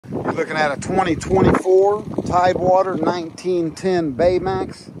You're looking at a 2024 Tidewater 1910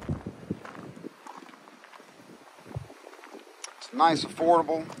 Baymax. It's nice,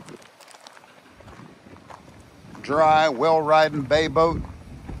 affordable, dry, well-riding bay boat.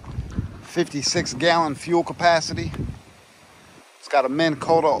 56-gallon fuel capacity. It's got a Minn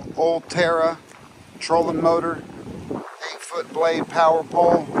Kota Ulterra trolling motor, 8-foot blade power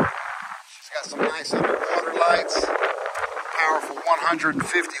pole. She's got some nice underwater lights. Powerful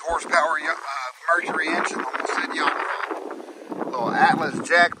 150 horsepower Mercury engine, almost said Yamaha. Little Atlas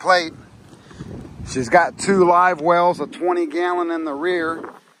jack plate. She's got 2 live wells, a 20-gallon in the rear,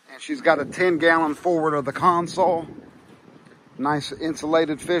 and she's got a 10-gallon forward of the console. Nice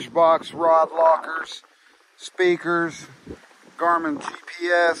insulated fish box, rod lockers, speakers, Garmin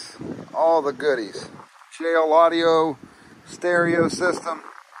GPS, all the goodies. JL audio, stereo system,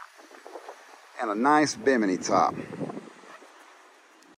 and a nice bimini top.